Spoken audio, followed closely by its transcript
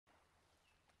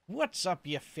What's up,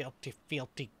 you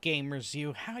fealty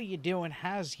gamers? How you doing?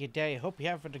 How's your day? Hope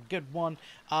you're having a good one.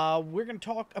 We're gonna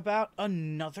talk about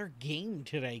another game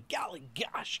today. Golly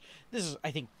gosh, this is,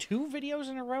 I think, 2 videos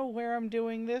in a row where I'm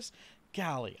doing this.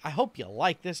 Golly, I hope you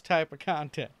like this type of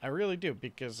content. I really do,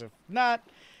 because if not,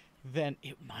 then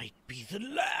it might be the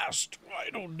last.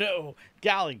 I don't know.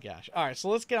 Golly gosh. Alright, so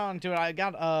let's get on to it. I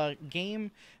got a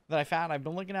game that I found. I've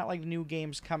been looking at like new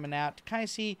games coming out to kind of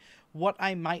see what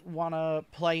I might want to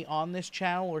play on this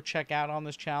channel or check out on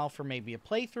this channel for maybe a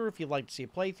playthrough, if you'd like to see a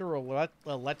playthrough or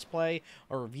a let's play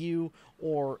or review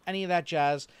or any of that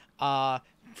jazz,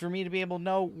 for me to be able to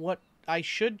know what I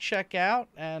should check out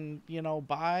and, you know,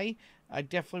 buy. I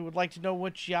definitely would like to know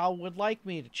what y'all would like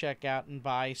me to check out and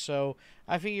buy, so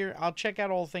I figure I'll check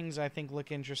out all things I think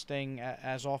look interesting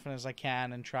as often as I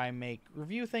can and try and make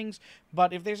review things.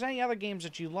 But if there's any other games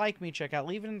that you'd like me to check out,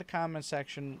 leave it in the comment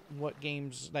section what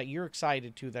games that you're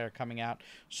excited to that are coming out,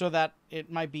 so that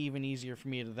it might be even easier for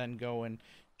me to then go and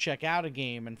check out a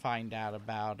game and find out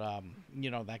about, you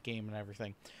know, that game and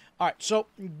everything. Alright, so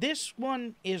this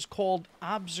one is called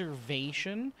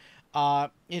Observation.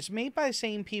 It's made by the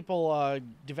same people,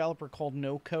 developer called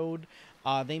No Code.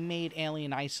 They made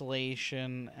Alien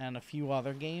Isolation and a few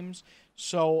other games.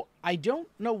 So I don't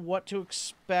know what to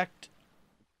expect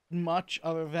much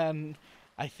other than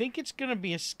I think it's going to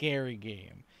be a scary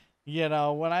game. You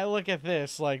know, when I look at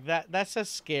this, like, that's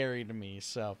just scary to me.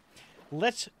 So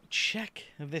let's check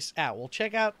this out. We'll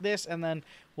check out this and then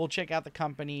we'll check out the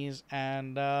companies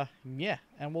and, yeah,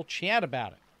 and we'll chat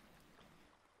about it.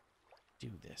 Do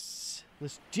this.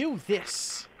 Let's do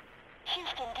this.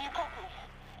 Houston, do you copy?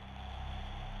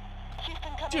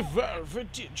 Houston, come Devolver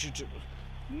Digital.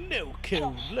 No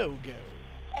Code logo.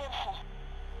 Answer.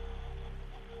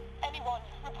 Anyone,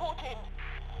 report in.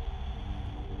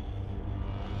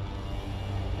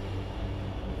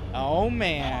 Oh,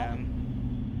 man.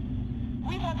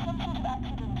 We've had some sort of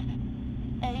accident.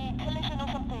 A collision or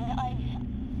something.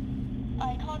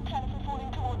 I can't tell if we're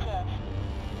falling towards Earth.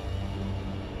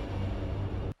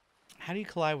 How do you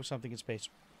collide with something in space?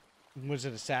 Was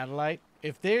it a satellite?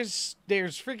 If there's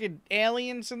freaking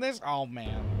aliens in this, oh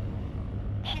man.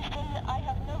 Houston, I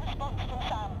have no response from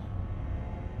Sam.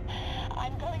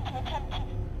 I'm going to attempt to...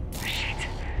 Shit.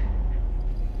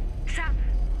 Sam,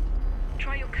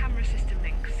 try your camera system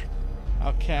links.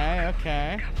 Okay,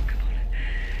 okay.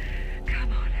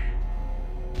 Come on.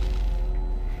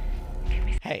 Give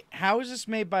me... Hey, how is this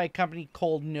made by a company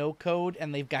called No Code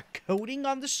and they've got coding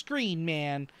on the screen,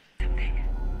 man? something.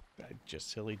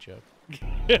 Just silly joke.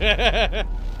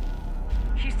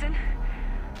 Houston,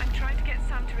 I'm trying to get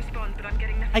Sam to respond, but I'm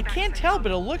getting nothing I back can't so tell, far.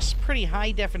 but it looks pretty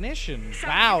high definition. Sam,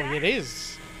 Wow, you there? it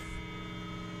is.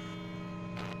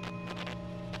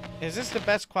 Is this the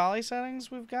best quality settings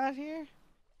we've got here?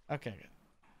 Okay, good.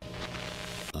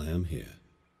 I am here.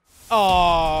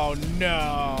 Oh,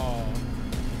 no.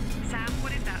 Sam,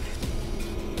 what is that?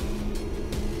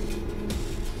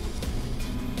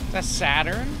 That's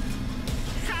Saturn?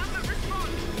 Sam,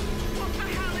 respond! What the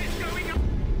hell is going on?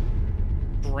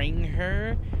 Bring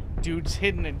her? Dude's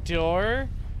hitting a door?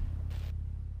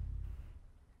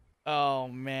 Oh,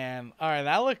 man. Alright,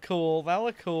 that looked cool. That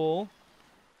looked cool.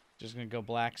 Just gonna go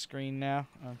black screen now.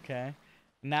 Okay.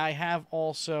 Now I have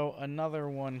also another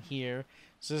one here.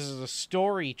 So this is a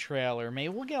story trailer. Maybe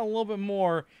we'll get a little bit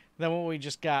more than what we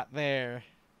just got there.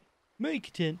 My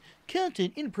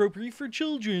content inappropriate for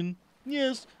children.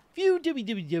 Yes. View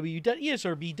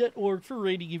www.esrb.org for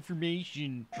rating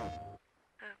information.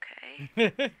 Okay.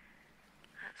 That's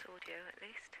audio, at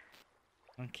least.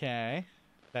 Okay.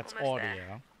 That's Almost audio.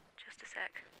 there. Just a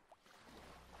sec.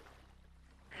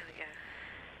 There we go.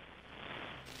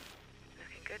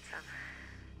 Looking good, Sam.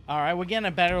 Alright, we're getting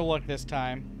a better look this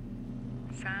time.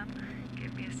 Sam,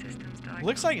 give me a systems diagnostic.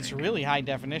 Looks like it's really high I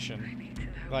definition. need to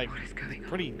know Like, what is going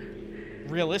pretty on.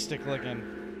 realistic looking.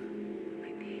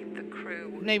 I need the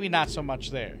crew. Maybe not so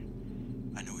much there.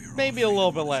 I know you're Maybe a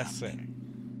little bit less there.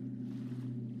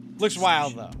 Looks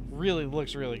wild though. Really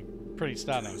looks really pretty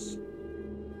stunning.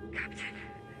 Captain.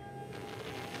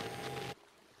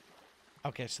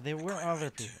 Okay, so there were other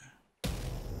people.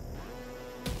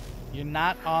 You're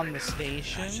not on the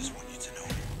station? I just want you to know.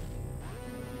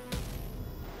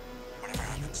 Whatever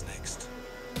happens next.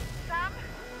 Sam?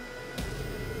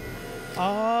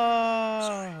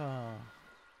 Oh.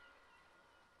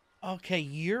 Okay,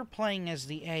 you're playing as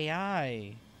the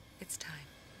AI. It's time.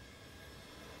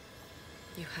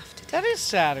 You have to That take is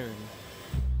Saturn.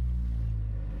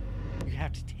 You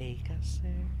have to take us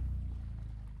there?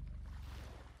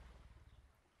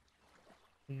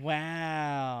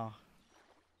 Wow.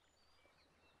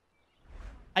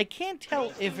 I can't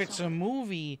tell if it's a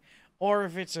movie or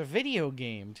if it's a video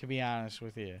game, to be honest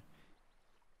with you.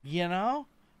 You know?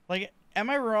 Like, am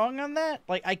I wrong on that?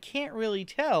 Like, I can't really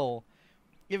tell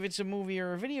if it's a movie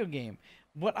or a video game.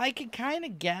 What I could kind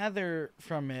of gather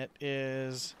from it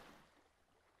is,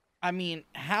 I mean,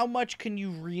 how much can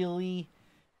you really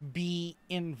be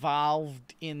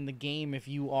involved in the game if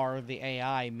you are the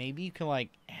AI? Maybe you can, like,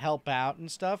 help out and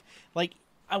stuff. Like,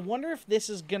 I wonder if this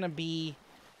is gonna be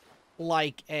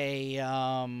like a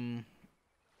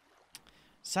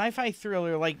sci-fi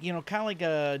thriller, like, you know, kind of like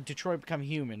a Detroit Become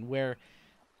Human, where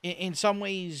in some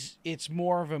ways it's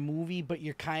more of a movie, but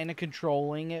you're kind of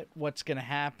controlling it, what's going to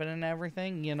happen and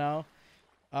everything, you know?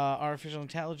 Artificial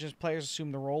intelligence players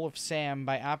assume the role of Sam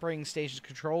by operating the station's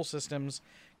control systems,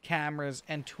 cameras,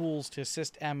 and tools to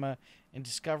assist Emma in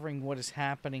discovering what is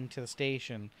happening to the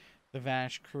station, the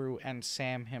vanished crew, and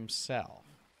Sam himself.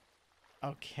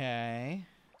 Okay.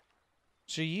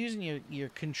 So you're using your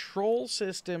control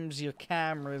systems, your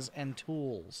cameras, and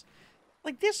tools.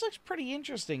 Like, this looks pretty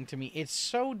interesting to me. It's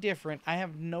so different. I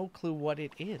have no clue what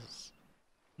it is.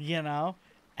 You know?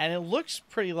 And it looks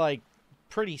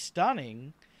pretty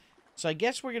stunning. So I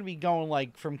guess we're going to be going,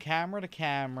 like, from camera to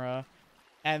camera,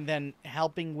 and then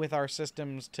helping with our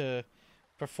systems to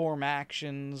perform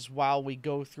actions while we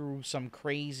go through some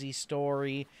crazy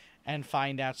story and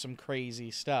find out some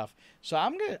crazy stuff. So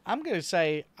I'm gonna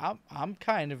say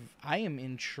I am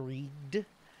intrigued.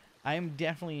 I am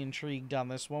definitely intrigued on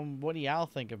this one. What do y'all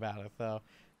think about it, though?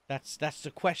 That's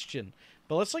the question.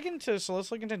 But let's look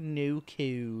into new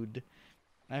code.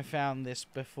 I found this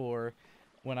before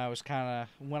when I was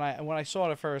when I saw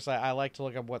it at first. I like to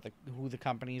look up who the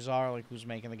companies are, like who's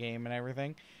making the game and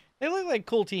everything. They look like a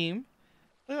cool team.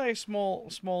 They look like a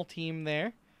small team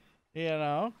there. You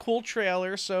know, cool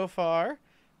trailer so far.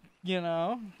 You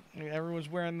know, everyone's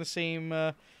wearing the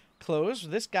same clothes.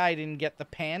 This guy didn't get the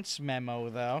pants memo,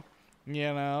 though.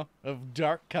 You know, of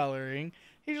dark coloring.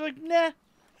 He's like, nah,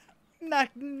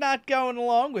 not going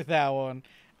along with that one.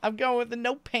 I'm going with the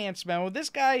no pants memo. This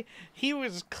guy, he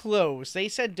was close. They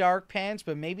said dark pants,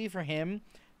 but maybe for him,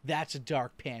 that's a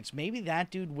dark pants. Maybe that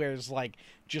dude wears, like,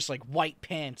 just, like, white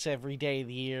pants every day of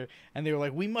the year. And they were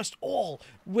like, we must all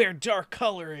wear dark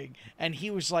coloring. And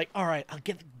he was like, all right, I'll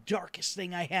get the darkest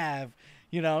thing I have.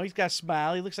 You know, he's got a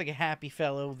smile. He looks like a happy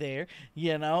fellow there,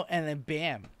 you know. And then,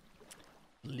 bam,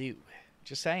 blue.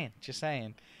 Just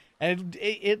saying. And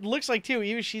it looks like, too,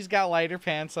 even she's got lighter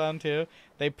pants on, too.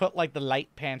 They put, like, the light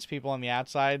pants people on the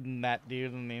outside and that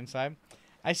dude on the inside.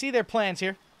 I see their plans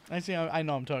here. I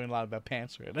know I'm talking a lot about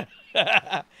pants right now.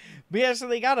 But yeah, so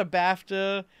they got a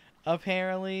BAFTA,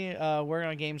 apparently, working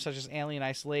on games such as Alien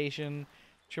Isolation,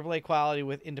 AAA quality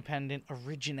with independent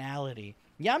originality.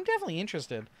 Yeah, I'm definitely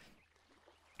interested.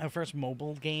 Our first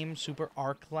mobile game, Super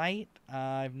Arclight.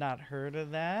 I've not heard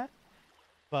of that,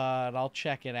 but I'll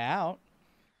check it out.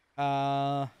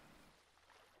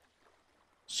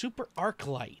 Super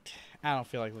Arclight. I don't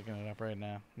feel like looking it up right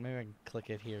now. Maybe I can click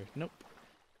it here. Nope.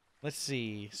 Let's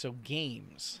see. So,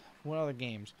 games. What other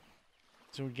games?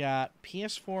 So, we got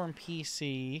PS4 and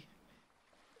PC.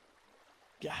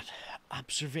 Got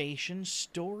Observation.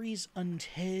 Stories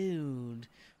Untold.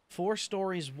 4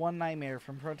 stories, 1 nightmare.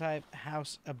 From Prototype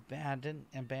House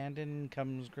Abandoned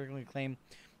comes critically acclaimed.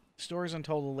 Stories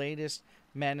Untold, the latest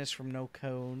madness from No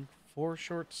Code. 4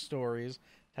 short stories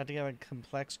tied together in a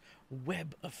complex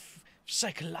web of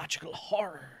psychological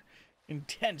horror.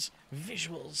 Intense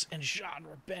visuals and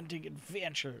genre-bending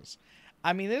adventures.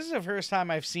 I mean, this is the first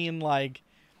time I've seen, like,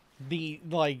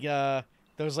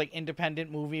 those, like,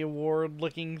 independent movie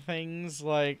award-looking things,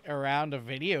 like, around a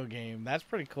video game. That's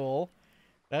pretty cool.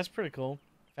 Fascinating,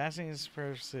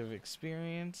 immersive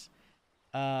experience.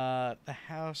 The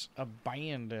House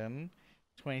Abandoned,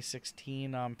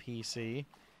 2016 on PC.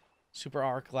 Super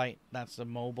Arclight, that's the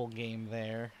mobile game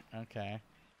there. Okay.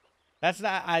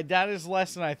 That is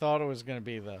less than I thought it was going to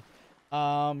be, though.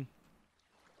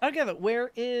 Okay,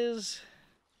 where is...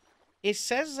 It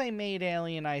says they made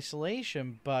Alien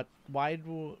Isolation, but why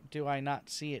do I not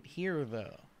see it here,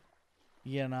 though?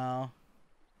 You know?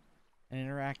 An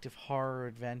interactive horror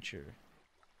adventure.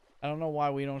 I don't know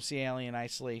why we don't see Alien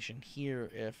Isolation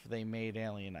here if they made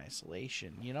Alien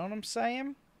Isolation. You know what I'm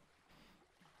saying?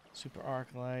 Super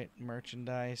Arclight,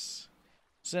 merchandise...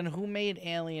 So then who made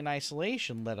Alien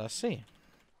Isolation? Let us see.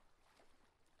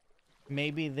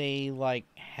 Maybe they, like,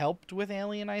 helped with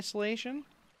Alien Isolation?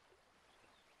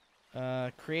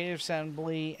 Creative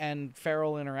Assembly and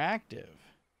Feral Interactive.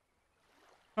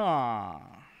 Huh.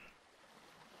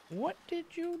 What did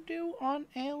you do on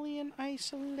Alien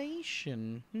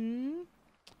Isolation?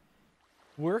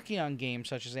 Working on games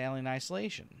such as Alien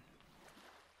Isolation.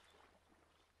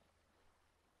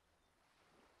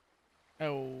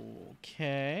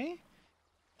 Okay.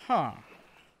 Huh.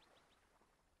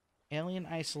 Alien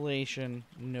Isolation,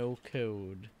 no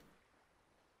code.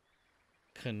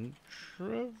 Controversy?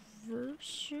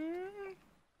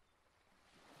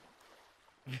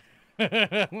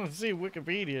 Let's see,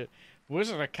 Wikipedia.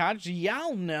 Wizard of Controversy?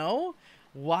 Y'all know.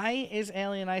 Why is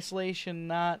Alien Isolation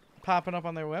not popping up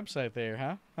on their website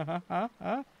there, huh?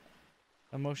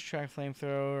 A motion track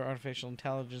flamethrower, artificial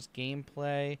intelligence,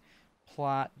 gameplay,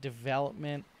 plot,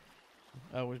 development.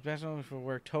 Was best known for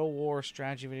work. Total War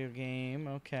strategy video game.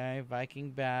 Okay.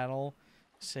 Viking Battle.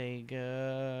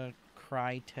 Sega.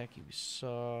 Crytek.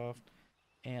 Ubisoft.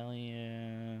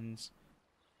 Aliens.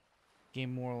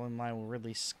 Game more in line with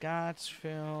Ridley Scott's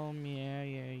film.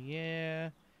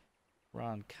 Yeah.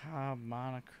 Ron Cobb.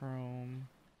 Monochrome.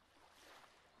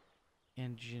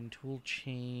 Engine. Tool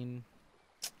Chain.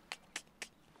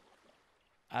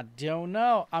 I don't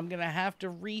know. I'm going to have to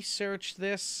research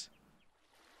this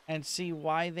and see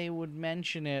why they would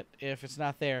mention it if it's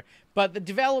not there. But the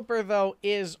developer, though,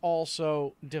 is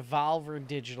also Devolver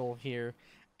Digital here.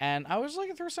 And I was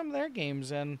looking through some of their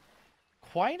games, and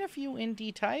quite a few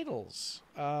indie titles.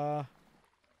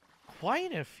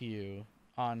 Quite a few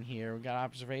on here. We got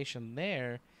Observation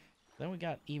there. Then we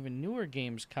got even newer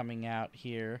games coming out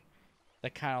here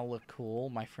that kind of look cool.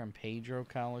 My Friend Pedro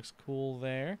kind of looks cool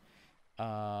there.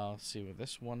 Let's see what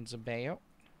this one's about.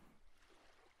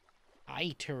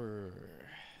 Iter.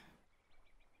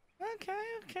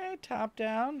 Okay. Top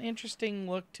down. Interesting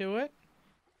look to it.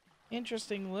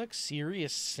 Interesting look.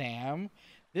 Serious Sam.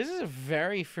 This is a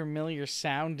very familiar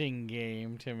sounding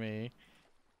game to me.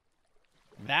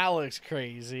 That looks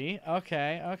crazy.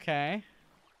 Okay.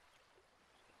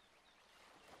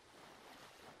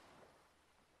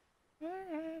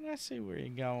 Alright, I see where you're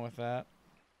going with that.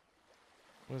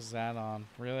 What's that on?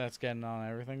 Really? That's getting on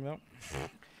everything, though?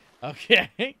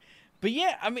 Okay. But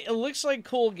yeah, I mean, it looks like a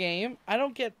cool game.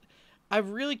 I'm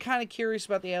really kind of curious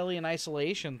about the Alien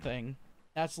Isolation thing.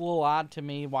 That's a little odd to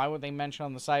me. Why would they mention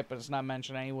on the site, but it's not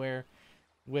mentioned anywhere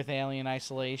with Alien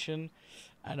Isolation?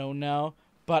 I don't know.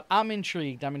 But I'm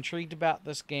intrigued. I'm intrigued about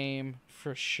this game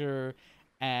for sure.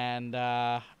 And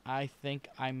I think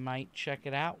I might check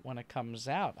it out when it comes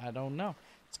out. I don't know.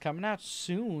 It's coming out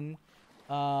soon.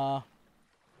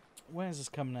 When is this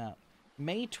coming out?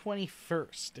 May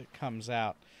 21st it comes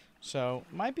out. So,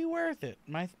 might be worth it.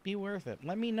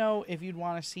 Let me know if you'd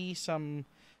want to see some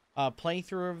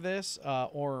playthrough of this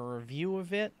or a review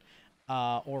of it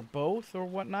or both or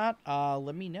whatnot.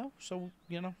 Let me know so,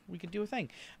 we could do a thing.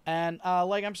 And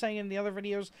like I'm saying in the other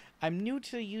videos, I'm new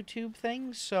to the YouTube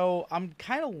thing, so I'm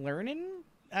kind of learning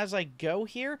as I go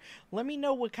here. Let me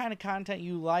know what kind of content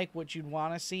you like, what you'd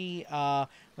want to see. Let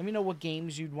me know what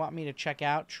games you'd want me to check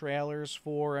out, trailers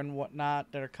for and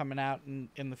whatnot that are coming out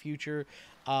in the future,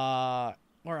 or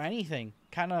anything.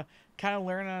 Kind of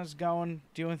learning as going,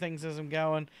 doing things as I'm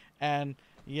going, and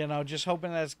just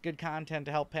hoping that it's good content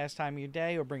to help pass time of your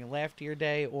day or bring a laugh to your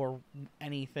day or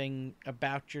anything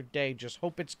about your day. Just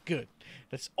hope it's good.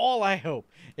 That's all I hope.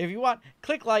 If you want,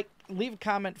 click like, leave a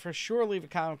comment. For sure, leave a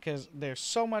comment, because there's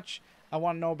so much I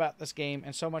want to know about this game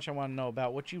and so much I want to know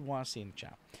about what you want to see in the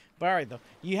channel. But alright, though,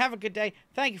 you have a good day.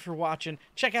 Thank you for watching.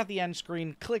 Check out the end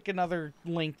screen. Click another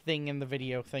link thing in the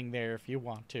video thing there if you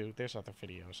want to. There's other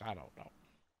videos. I don't know.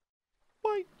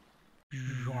 Bye.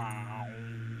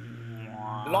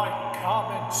 Like,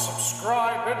 comment,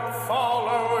 subscribe, and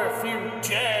follow if you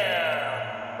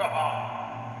dare!